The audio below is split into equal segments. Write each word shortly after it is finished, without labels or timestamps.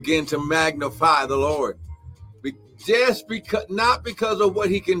begin to magnify the Lord. Just because, not because of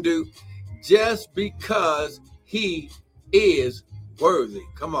what he can do, just because he is worthy.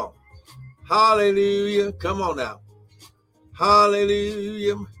 Come on. Hallelujah. Come on now.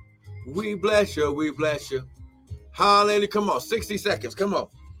 Hallelujah. We bless you. We bless you. Hallelujah. Come on. 60 seconds. Come on.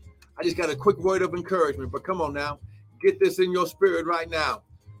 I just got a quick word of encouragement, but come on now. Get this in your spirit right now.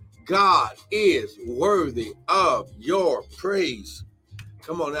 God is worthy of your praise.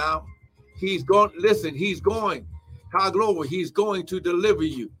 Come on now. He's going, listen, he's going, glory, he's going to deliver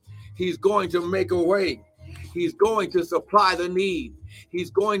you. He's going to make a way. He's going to supply the need. He's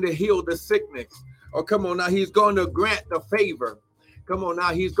going to heal the sickness. Oh, come on now. He's going to grant the favor. Come on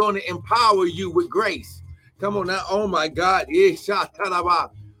now. He's going to empower you with grace. Come on now. Oh my God.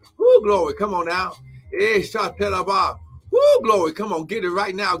 Woo, glory. Come on now. Woo, glory. Come on. Get it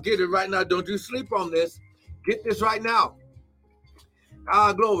right now. Get it right now. Don't you sleep on this. Get this right now.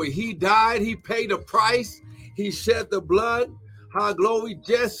 Glory. He died. He paid a price. He shed the blood. Glory.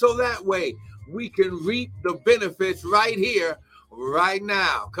 Just so that way we can reap the benefits right here, right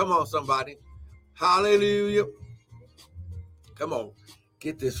now. Come on, somebody. Hallelujah. Come on.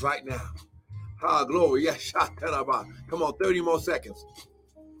 Get this right now. Glory. Yes. Come on. 30 more seconds.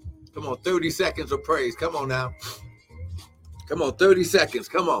 Come on. 30 seconds of praise. Come on now. Come on. 30 seconds.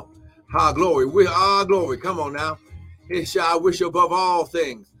 Come on. Glory. Glory. Come on now. I wish above all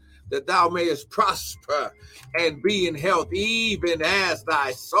things that thou mayest prosper and be in health, even as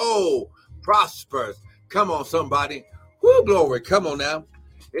thy soul prospers. Come on, somebody. Woo, glory. Come on now.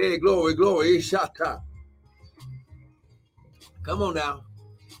 Hey, glory, glory. Come on now.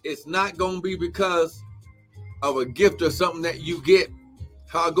 It's not going to be because of a gift or something that you get,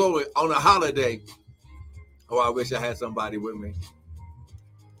 glory, on a holiday. Oh, I wish I had somebody with me.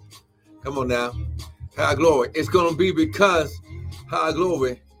 Come on now. Glory. It's going to be because,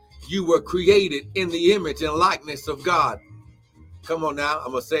 glory, you were created in the image and likeness of God. Come on now.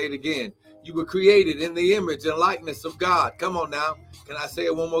 I'm going to say it again. You were created in the image and likeness of God. Come on now. Can I say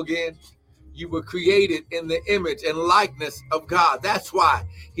it one more again? You were created in the image and likeness of God. That's why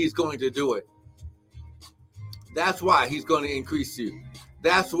he's going to do it. That's why he's going to increase you.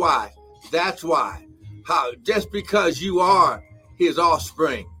 That's why. Just because you are his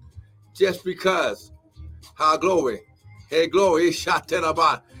offspring. Just because. Glory. Hey, glory.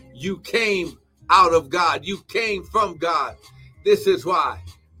 You came out of God. You came from God. This is why.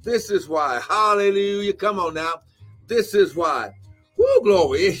 Hallelujah. Come on now. This is why. Woo,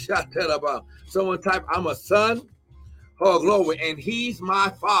 glory. Someone type, I'm a son. Oh, glory. And he's my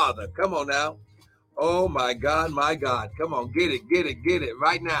father. Come on now. Oh, my God, my God. Come on. Get it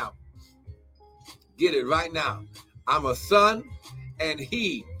right now. Get it right now. I'm a son and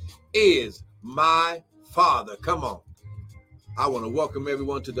he is my Father. Come on. I want to welcome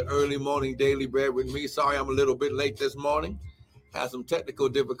everyone to the early morning daily bread with me. Sorry, I'm a little bit late this morning. Had some technical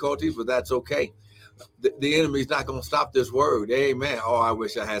difficulties, but that's okay. The enemy's not going to stop this word. Amen. Oh, I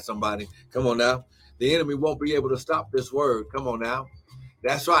wish I had somebody. Come on now. The enemy won't be able to stop this word. Come on now.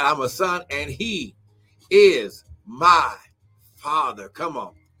 That's right. I'm a son and he is my Father. Come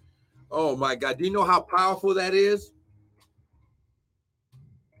on. Oh my God. Do you know how powerful that is?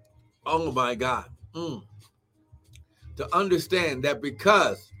 Oh my God. To understand that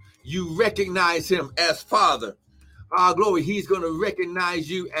because you recognize him as Father, glory, he's going to recognize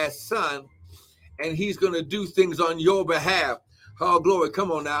you as son, and he's going to do things on your behalf. Glory,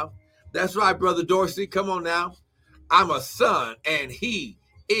 come on now. That's right, Brother Dorsey, come on now. I'm a son, and he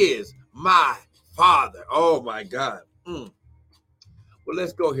is my Father. Oh, my God. Well,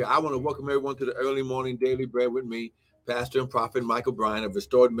 let's go here. I want to welcome everyone to the early morning daily bread with me, Pastor and Prophet Michael Bryan of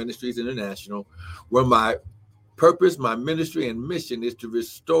Restored Ministries International, where my purpose, my ministry, and mission is to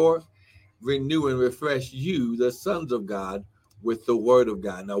restore, renew, and refresh you, the sons of God, with the word of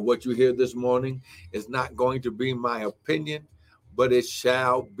God. Now, what you hear this morning is not going to be my opinion, but it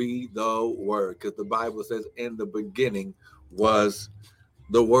shall be the word, because the Bible says in the beginning was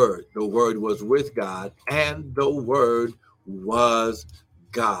the word. The word was with God, and the word was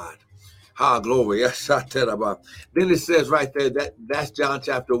God. Glory. Then it says right there, that's John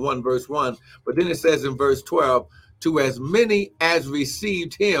chapter 1, verse 1. But then it says in verse 12, to as many as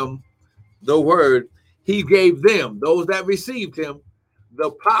received him, the word, he gave them, those that received him,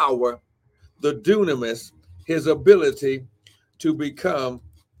 the power, the dunamis, his ability to become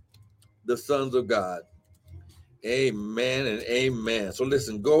the sons of God. Amen and amen. So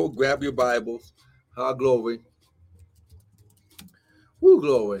listen, go grab your Bibles. Glory. Woo,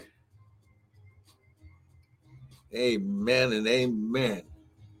 glory. Amen and amen.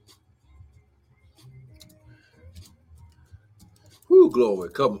 Ooh, glory.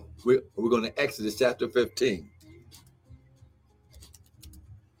 Come on. We're going to Exodus chapter 15.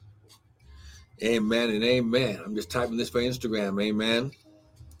 Amen and amen. I'm just typing this for Instagram. Amen.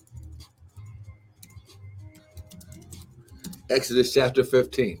 Exodus chapter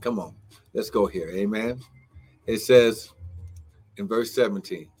 15. Come on. Let's go here. Amen. It says in verse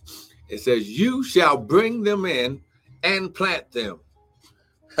 17, it says, you shall bring them in and plant them.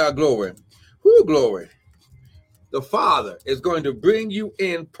 Glory. Whoo, glory. The Father is going to bring you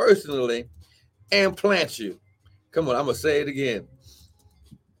in personally and plant you. Come on, I'm going to say it again.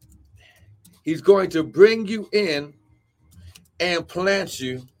 He's going to bring you in and plant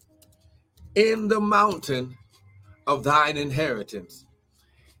you in the mountain of thine inheritance,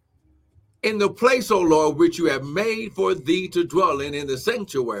 in the place, O Lord, which you have made for thee to dwell in the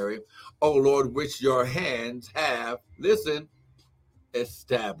sanctuary, O Lord, which your hands have, listen,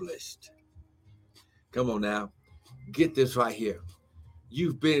 established. Come on now, get this right here.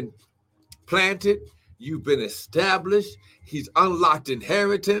 You've been planted, you've been established. He's unlocked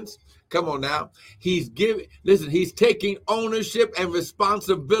inheritance. Come on now. He's taking ownership and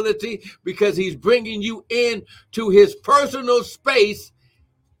responsibility because he's bringing you in to his personal space.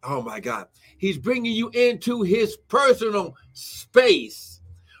 Oh my God. He's bringing you into his personal space.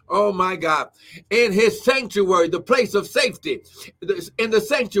 Oh my God. In his sanctuary, the place of safety. In the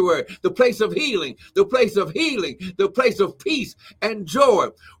sanctuary, the place of healing, the place of peace and joy,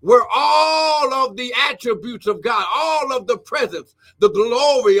 where all of the attributes of God, all of the presence, the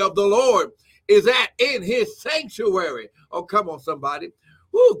glory of the Lord is in his sanctuary. Oh, come on, somebody.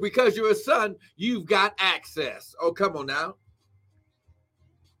 Woo, because you're a son, you've got access. Oh, come on now.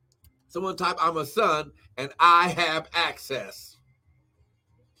 Someone type, I'm a son and I have access.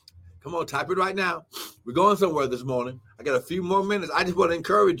 Come on, type it right now. We're going somewhere this morning. I got a few more minutes. I just want to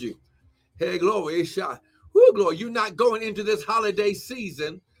encourage you. Hey, glory, it's shot. Woo, glory. You're not going into this holiday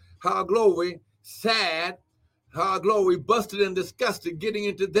season, glory, sad, glory, busted and disgusted, getting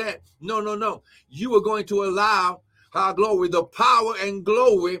into that. No. You are going to allow, glory, the power and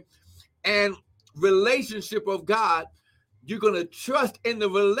glory and relationship of God. You're going to trust in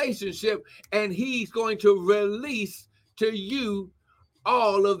the relationship, and he's going to release to you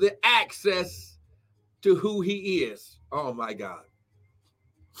all of the access to who he is. Oh my God.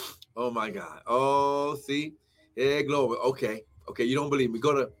 Oh my God. Oh, see? Yeah, glory. Okay. You don't believe me.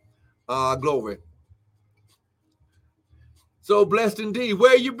 Go to glory. So blessed indeed.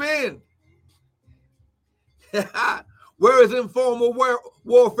 Where you been? Where is informal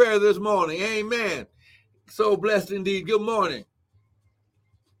warfare this morning? Amen. So blessed indeed. Good morning.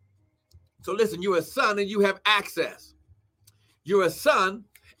 So listen, you're a son and you have access. You're a son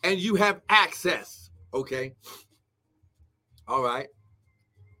and you have access. Okay. All right.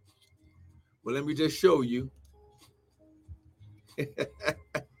 Well, let me just show you.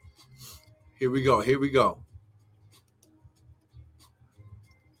 Here we go. Here we go.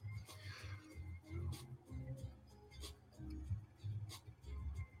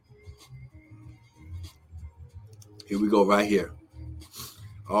 Here we go right here.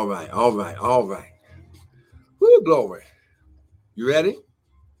 All right. Woo, glory. You ready?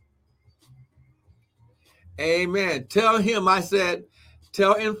 Amen. Tell him,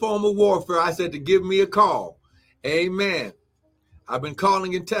 tell Informal Warfare, I said to give me a call. Amen. I've been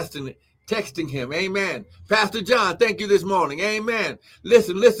calling and texting him. Amen. Pastor John, thank you this morning. Amen.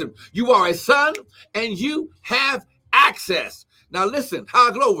 Listen. You are a son and you have access. Now listen,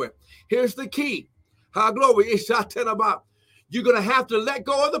 glory. Here's the key. Glory. You're going to have to let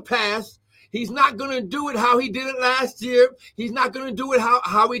go of the past. He's not going to do it how he did it last year. He's not going to do it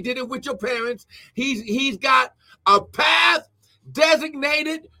how he did it with your parents. He's got a path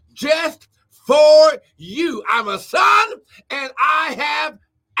designated just for you. I'm a son and I have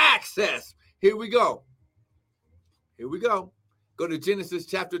access. Here we go. Go to Genesis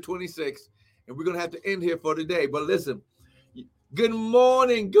chapter 26, and we're going to have to end here for today. But listen, good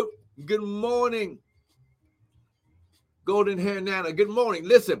morning. Good morning. Golden hair Nana, good morning.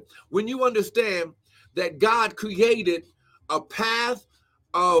 Listen, when you understand that God created a path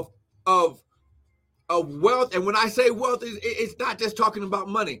of wealth, and when I say wealth, it's not just talking about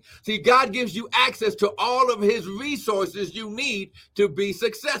money. See, God gives you access to all of his resources you need to be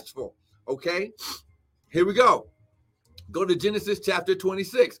successful. Okay, here we go. Go to Genesis chapter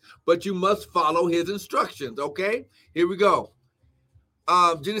 26, but you must follow his instructions. Okay, here we go.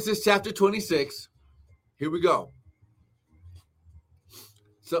 Genesis chapter 26. Here we go.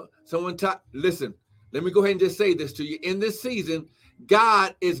 So listen, let me go ahead and just say this to you. In this season,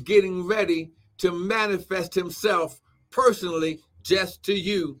 God is getting ready to manifest himself personally just to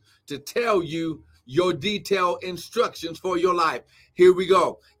you, to tell you your detailed instructions for your life. Here we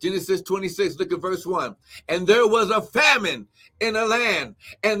go. Genesis 26, look at verse 1. And there was a famine in the land,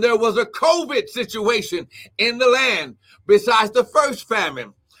 and there was a COVID situation in the land besides the first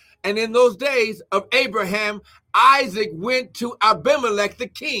famine. And in those days of Abraham, Isaac went to Abimelech the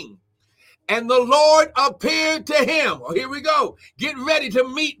king, and the Lord appeared to him. Oh, here we go. Get ready to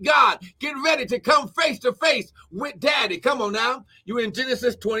meet God. Get ready to come face to face with Daddy. Come on now. You're in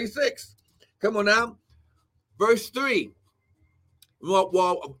Genesis 26. Come on now. Verse 3.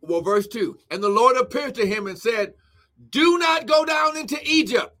 Well, verse 2. And the Lord appeared to him and said, do not go down into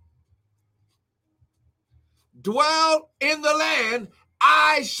Egypt. Dwell in the land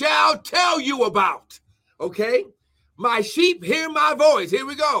I shall tell you about. Okay? My sheep hear my voice. Here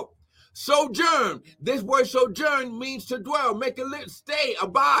we go. Sojourn. This word sojourn means to dwell, make a live, stay,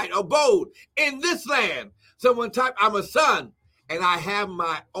 abide, abode in this land. Someone type, I'm a son and I have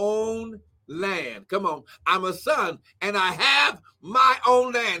my own land. Come on. I'm a son and I have my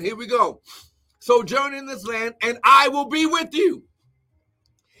own land. Here we go. Sojourn in this land and I will be with you.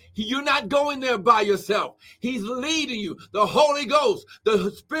 You're not going there by yourself. He's leading you. The Holy Ghost, the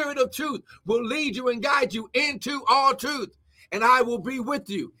Spirit of truth will lead you and guide you into all truth. And I will be with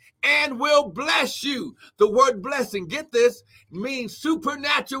you and will bless you. The word blessing, get this, means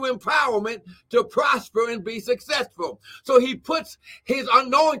supernatural empowerment to prosper and be successful. So he puts his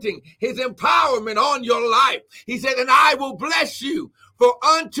anointing, his empowerment on your life. He said, and I will bless you, for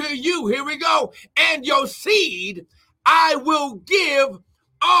unto you, here we go, and your seed, I will give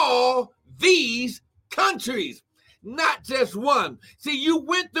all these countries. Not just one. See, you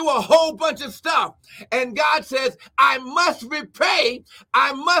went through a whole bunch of stuff, and God says, I must repay,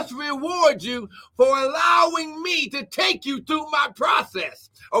 I must reward you for allowing me to take you through my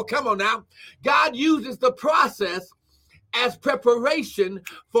process. Oh, come on now. God uses the process as preparation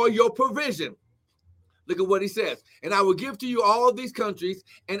for your provision. Look at what he says. And I will give to you all these countries,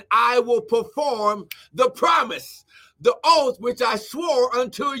 and I will perform the promise, the oath which I swore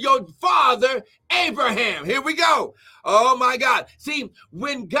unto your father Abraham. Here we go. Oh my God. See,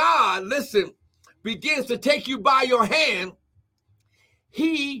 when God, listen, begins to take you by your hand,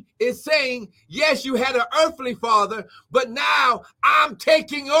 he is saying, yes, you had an earthly father, but now I'm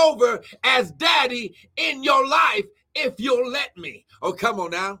taking over as daddy in your life if you'll let me. Oh, come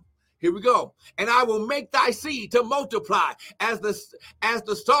on now. Here we go. And I will make thy seed to multiply as the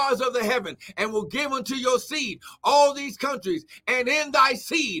stars of the heaven, and will give unto your seed all these countries. And in thy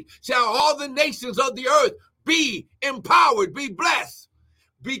seed shall all the nations of the earth be empowered, be blessed.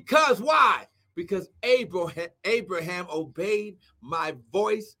 Because why? Because Abraham obeyed my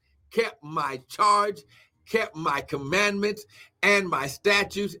voice, kept my charge, kept my commandments and my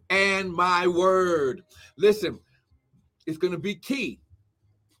statutes and my word. Listen, it's going to be key.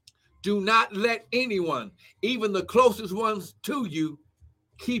 Do not let anyone, even the closest ones to you,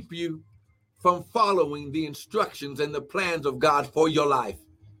 keep you from following the instructions and the plans of God for your life.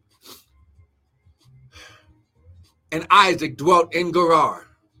 And Isaac dwelt in Gerar.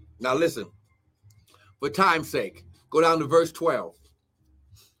 Now listen, for time's sake, go down to verse 12.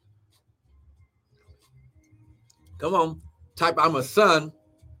 Come on, type, I'm a son,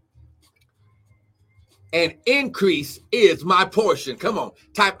 and increase is my portion. Come on,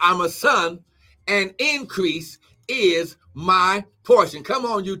 type, I'm a son, and increase is my portion. Come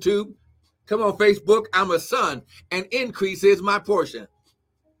on, YouTube. Come on, Facebook. I'm a son, and increase is my portion.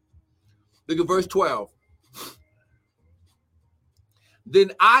 Look at verse 12.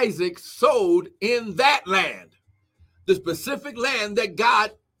 Then Isaac sowed in that land, the specific land that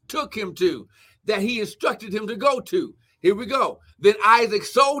God took him to, that he instructed him to go to. Here we go. Then Isaac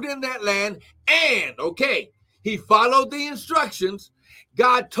sowed in that land, and, okay, he followed the instructions.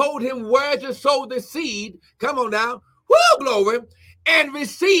 God told him where to sow the seed. Come on now. Woo, glory. And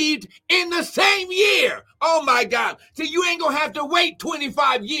received in the same year. Oh my God. See, you ain't gonna have to wait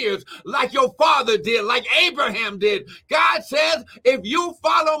 25 years like your father did, like Abraham did. God says, if you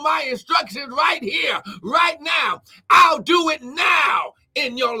follow my instructions right here, right now, I'll do it now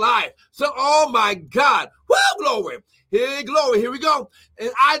in your life. So, oh my God. Woo, glory. Here, glory. Here we go.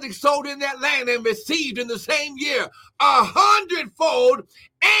 And Isaac sowed in that land and received in the same year 100-fold,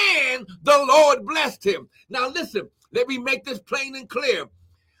 and the Lord blessed him. Now listen, let me make this plain and clear.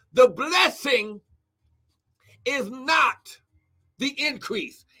 The blessing is not the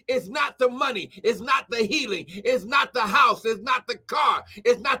increase. It's not the money. It's not the healing. It's not the house. It's not the car.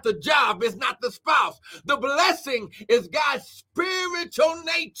 It's not the job. It's not the spouse. The blessing is God's spiritual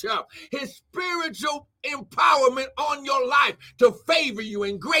nature, his spiritual empowerment on your life to favor you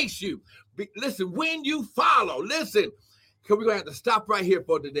and grace you. Listen, when you follow, listen, Because we're going to have to stop right here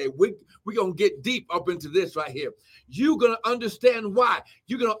for today. We're going to get deep up into this right here. You're going to understand why.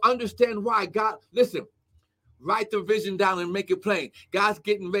 You're going to understand why God, listen, write the vision down and make it plain. God's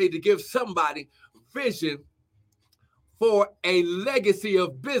getting ready to give somebody vision for a legacy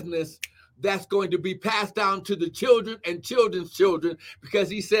of business that's going to be passed down to the children and children's children, because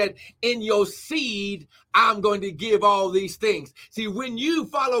he said, in your seed, I'm going to give all these things. See, when you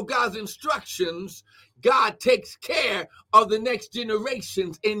follow God's instructions, God takes care of the next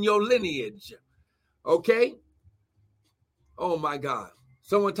generations in your lineage. Okay? Oh my God.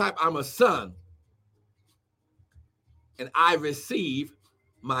 Someone type, I'm a son, and I receive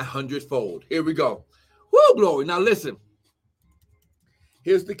my 100-fold. Here we go. Woo, glory. Now listen.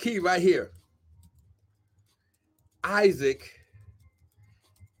 Here's the key right here. Isaac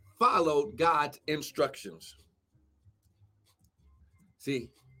followed God's instructions. See,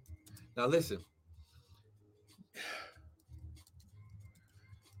 now listen.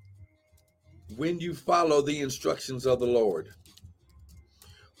 When you follow the instructions of the Lord,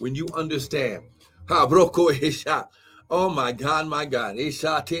 when you understand, oh my God,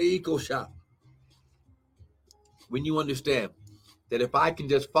 when you understand that if I can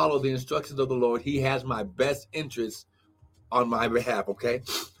just follow the instructions of the Lord, he has my best interest on my behalf, okay?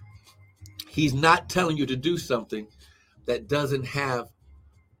 He's not telling you to do something that doesn't have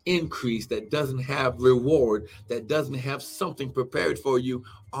increase, that doesn't have reward, that doesn't have something prepared for you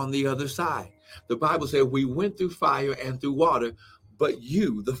on the other side. The Bible says we went through fire and through water, but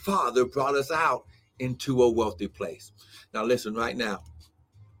you, the Father, brought us out into a wealthy place. Now listen right now.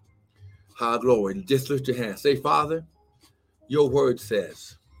 High glory. Just lift your hand. Say, Father, your word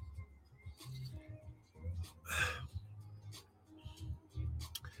says,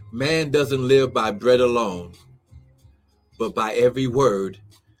 man doesn't live by bread alone, but by every word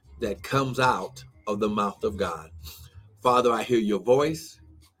that comes out of the mouth of God. Father, I hear your voice.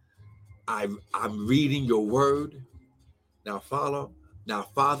 I'm reading your word. Now, Father,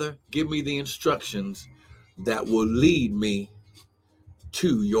 give me the instructions that will lead me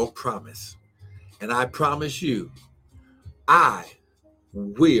to your promise. And I promise you, I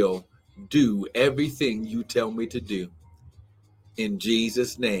will do everything you tell me to do. In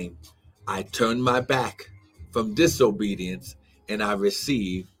Jesus' name, I turn my back from disobedience and I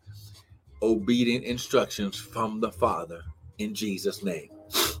receive obedient instructions from the Father in Jesus' name.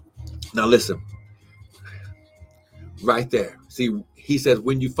 Now listen, right there. See, he says,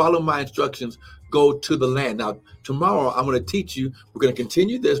 when you follow my instructions, go to the land. Now, tomorrow I'm going to teach you, we're going to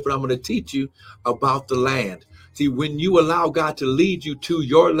continue this, but I'm going to teach you about the land. See, when you allow God to lead you to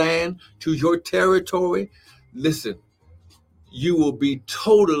your land, to your territory, listen, you will be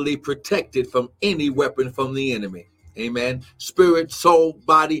totally protected from any weapon from the enemy. Amen. Spirit, soul,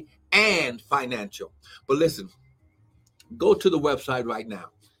 body, and financial. But listen, go to the website right now,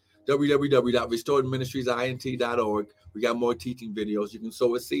 www.restoredministriesint.org. We got more teaching videos. You can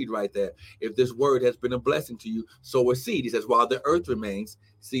sow a seed right there. If this word has been a blessing to you, sow a seed. He says, while the earth remains,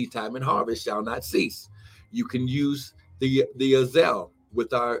 seed time and harvest shall not cease. You can use the Zelle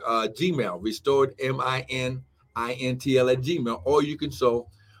with our Gmail, restoredmintl@gmail, or you can sow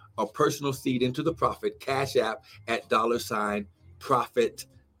a personal seed into the prophet, Cash App at $Prophet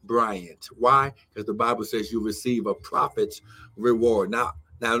Bryant. Why? Because the Bible says you receive a prophet's reward. Now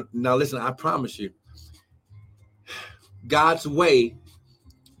listen, I promise you, God's way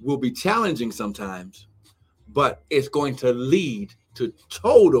will be challenging sometimes, but it's going to lead to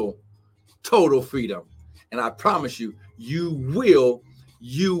total freedom. And I promise you, you will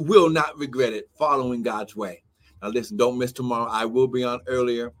not regret it following God's way. Now listen, don't miss tomorrow. I will be on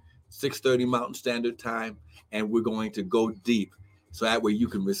earlier, 6:30 Mountain Standard Time, and we're going to go deep so that way you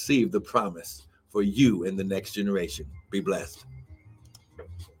can receive the promise for you in the next generation. Be blessed.